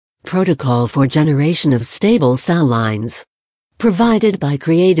protocol for generation of stable cell lines. Provided by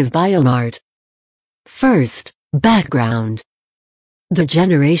Creative Biomart. First, background. The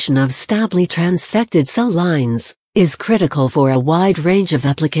generation of stably transfected cell lines is critical for a wide range of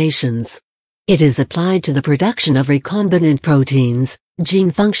applications. It is applied to the production of recombinant proteins, gene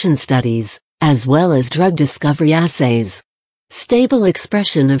function studies, as well as drug discovery assays. Stable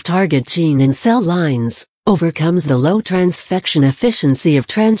expression of target gene in cell lines overcomes the low transfection efficiency of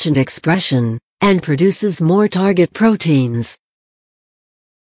transient expression and produces more target proteins.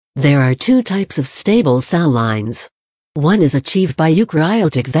 There are two types of stable cell lines. One is achieved by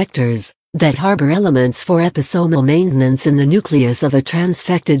eukaryotic vectors that harbor elements for episomal maintenance in the nucleus of a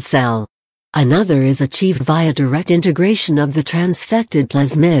transfected cell. Another is achieved via direct integration of the transfected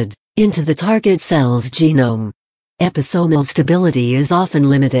plasmid into the target cell's genome. Episomal stability is often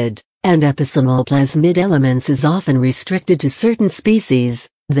limited, and episomal plasmid elements is often restricted to certain species,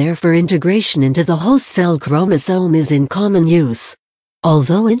 therefore integration into the host cell chromosome is in common use.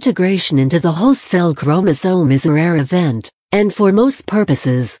 Although integration into the host cell chromosome is a rare event, and for most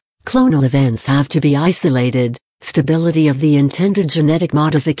purposes, clonal events have to be isolated, stability of the intended genetic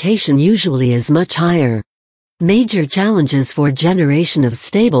modification usually is much higher. Major challenges for generation of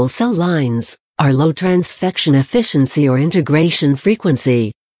stable cell lines are low transfection efficiency or integration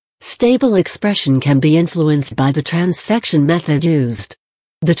frequency. Stable expression can be influenced by the transfection method used.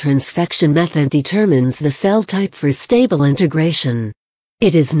 The transfection method determines the cell type for stable integration.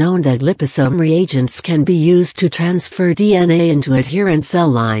 It is known that liposome reagents can be used to transfer DNA into adherent cell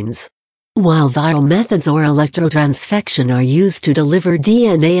lines, while viral methods or electrotransfection are used to deliver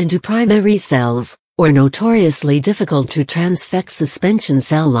DNA into primary cells, or notoriously difficult to transfect suspension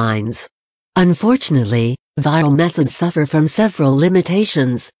cell lines. Unfortunately, viral methods suffer from several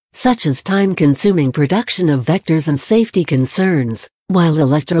limitations, such as time-consuming production of vectors and safety concerns, while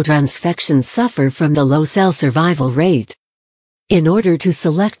electrotransfections suffer from the low cell survival rate. In order to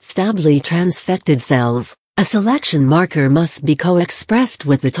select stably transfected cells, a selection marker must be co-expressed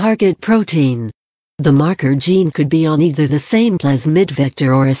with the target protein. The marker gene could be on either the same plasmid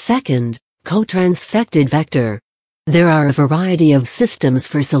vector or a second, co-transfected vector. There are a variety of systems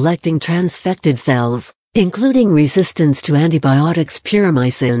for selecting transfected cells, including resistance to antibiotics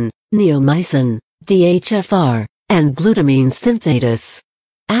puromycin, neomycin, DHFR, and glutamine synthetase.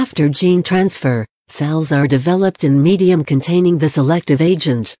 After gene transfer, cells are developed in medium containing the selective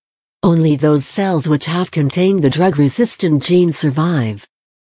agent. Only those cells which have contained the drug-resistant gene survive.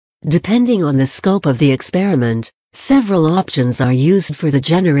 Depending on the scope of the experiment, several options are used for the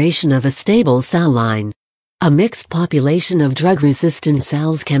generation of a stable cell line. A mixed population of drug-resistant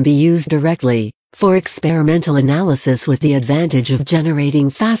cells can be used directly for experimental analysis with the advantage of generating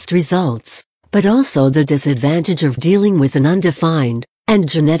fast results, but also the disadvantage of dealing with an undefined and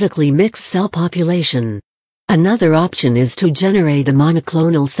genetically mixed cell population. Another option is to generate a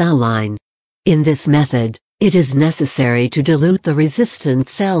monoclonal cell line. In this method, it is necessary to dilute the resistant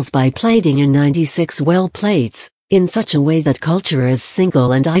cells by plating in 96 well plates, in such a way that culture as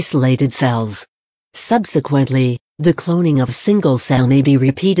single and isolated cells. Subsequently, the cloning of single cell may be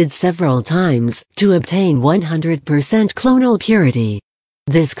repeated several times to obtain 100% clonal purity.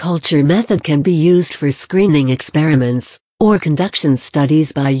 This culture method can be used for screening experiments, or conduction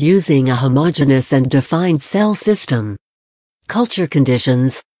studies by using a homogeneous and defined cell system. Culture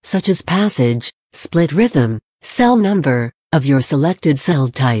conditions, such as passage, split rhythm, cell number, of your selected cell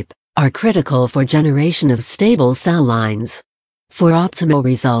type, are critical for generation of stable cell lines. For optimal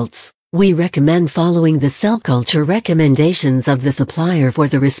results, we recommend following the cell culture recommendations of the supplier for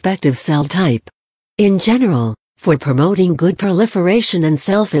the respective cell type. In general, for promoting good proliferation and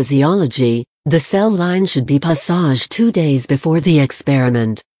cell physiology, the cell line should be passaged 2 days before the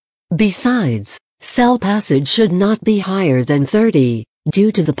experiment. Besides, cell passage should not be higher than 30,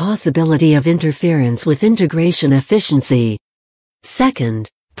 due to the possibility of interference with integration efficiency. Second,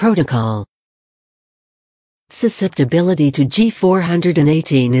 protocol. Susceptibility to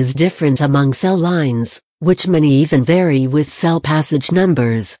G418 is different among cell lines, which may even vary with cell passage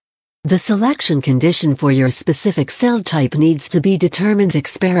numbers. The selection condition for your specific cell type needs to be determined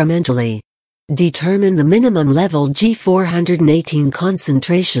experimentally. Determine the minimum level G418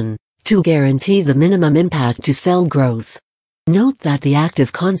 concentration to guarantee the minimum impact to cell growth. Note that the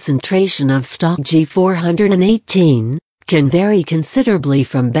active concentration of stock G418 can vary considerably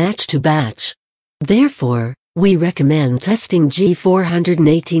from batch to batch. Therefore, we recommend testing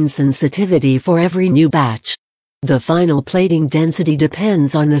G418 sensitivity for every new batch. The final plating density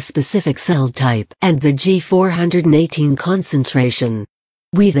depends on the specific cell type and the G418 concentration.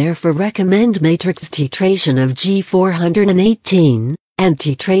 We therefore recommend matrix titration of G418 and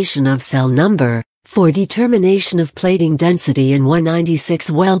titration of cell number, for determination of plating density in 196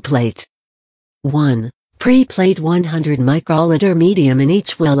 well plate. 1. Pre-plate 100 microliter medium in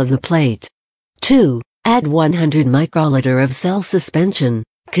each well of the plate. 2. Add 100 microliter of cell suspension,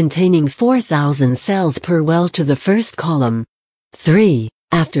 containing 4,000 cells per well to the first column. 3.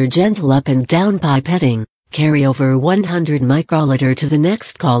 After gentle up and down pipetting, carry over 100 microliter to the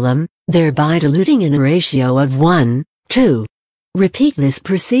next column, thereby diluting in a ratio of 1:2. Repeat this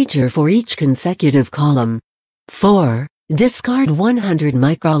procedure for each consecutive column. 4. Discard 100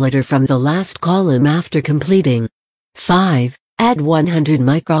 microliter from the last column after completing. 5. Add 100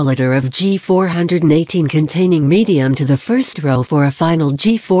 microliter of G418 containing medium to the first row for a final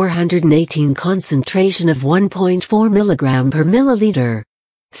G418 concentration of 1.4 mg per milliliter.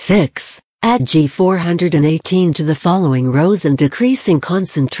 6. Add G418 to the following rows and decreasing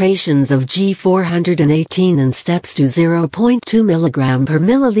concentrations of G418 in steps to 0.2 mg per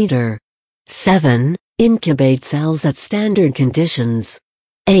milliliter. 7. Incubate cells at standard conditions.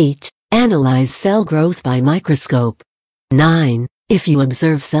 8. Analyze cell growth by microscope. 9. If you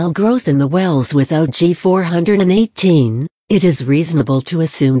observe cell growth in the wells without G418, it is reasonable to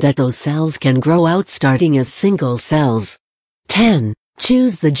assume that those cells can grow out starting as single cells. 10.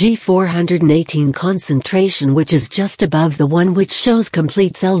 Choose the G418 concentration which is just above the one which shows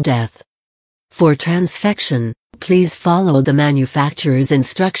complete cell death. For transfection, please follow the manufacturer's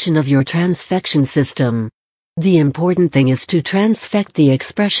instruction of your transfection system. The important thing is to transfect the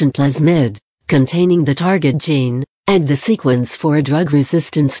expression plasmid, containing the target gene, and the sequence for a drug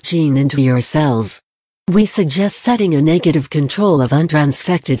resistance gene into your cells. We suggest setting a negative control of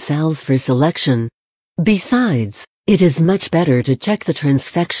untransfected cells for selection. Besides, it is much better to check the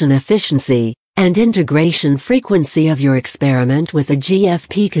transfection efficiency and integration frequency of your experiment with a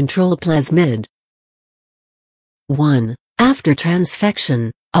GFP control plasmid. 1. After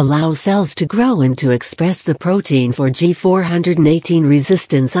transfection, allow cells to grow and to express the protein for G418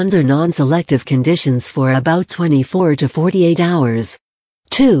 resistance under non-selective conditions for about 24 to 48 hours.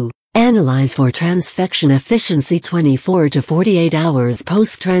 2. Analyze for transfection efficiency 24 to 48 hours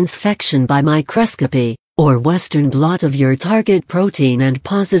post-transfection by microscopy, or Western blot of your target protein and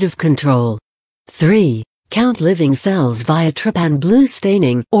positive control. 3. Count living cells via trypan blue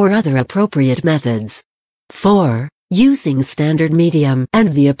staining or other appropriate methods. 4. Using standard medium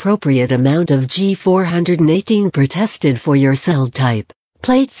and the appropriate amount of G418 per tested for your cell type.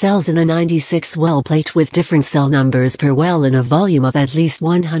 Plate cells in a 96 well plate with different cell numbers per well in a volume of at least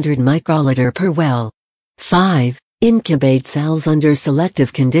 100 microliter per well. 5. Incubate cells under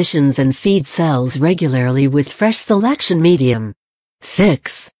selective conditions and feed cells regularly with fresh selection medium.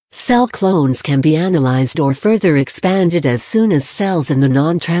 6. Cell clones can be analyzed or further expanded as soon as cells in the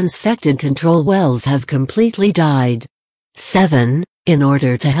non-transfected control wells have completely died. 7. In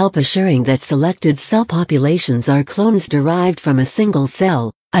order to help assuring that selected cell populations are clones derived from a single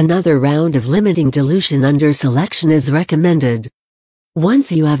cell, another round of limiting dilution under selection is recommended.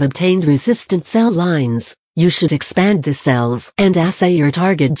 Once you have obtained resistant cell lines, you should expand the cells and assay your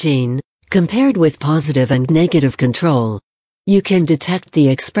target gene, compared with positive and negative control. You can detect the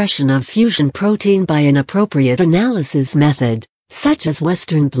expression of fusion protein by an appropriate analysis method, such as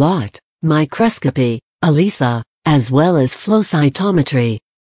Western blot, microscopy, ELISA, as well as flow cytometry.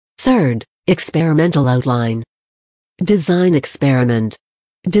 3rd, experimental outline. Design experiment.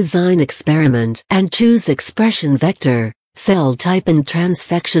 Design experiment and choose expression vector, cell type and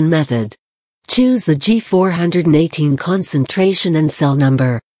transfection method. Choose the G418 concentration and cell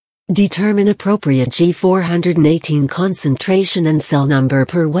number. Determine appropriate G418 concentration and cell number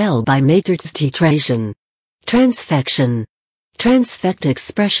per well by matrix titration. Transfection. Transfect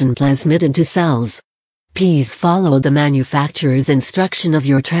expression plasmid into cells. Please follow the manufacturer's instruction of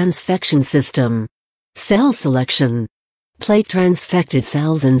your transfection system. Cell selection. Plate transfected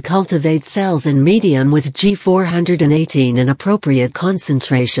cells and cultivate cells in medium with G418 in appropriate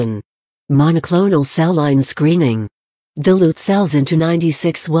concentration. Monoclonal cell line screening. Dilute cells into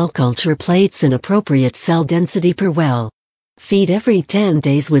 96 well culture plates in appropriate cell density per well. Feed every 10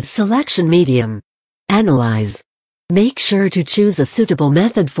 days with selection medium. Analyze. Make sure to choose a suitable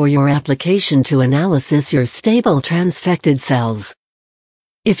method for your application to analysis your stable transfected cells.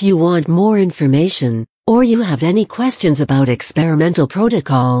 If you want more information, or you have any questions about experimental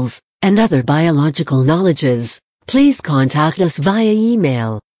protocols and other biological knowledges, please contact us via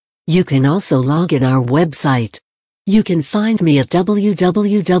email. You can also log in our website. You can find me at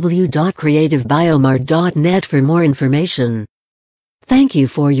www.creativebiomart.net for more information. Thank you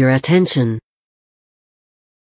for your attention.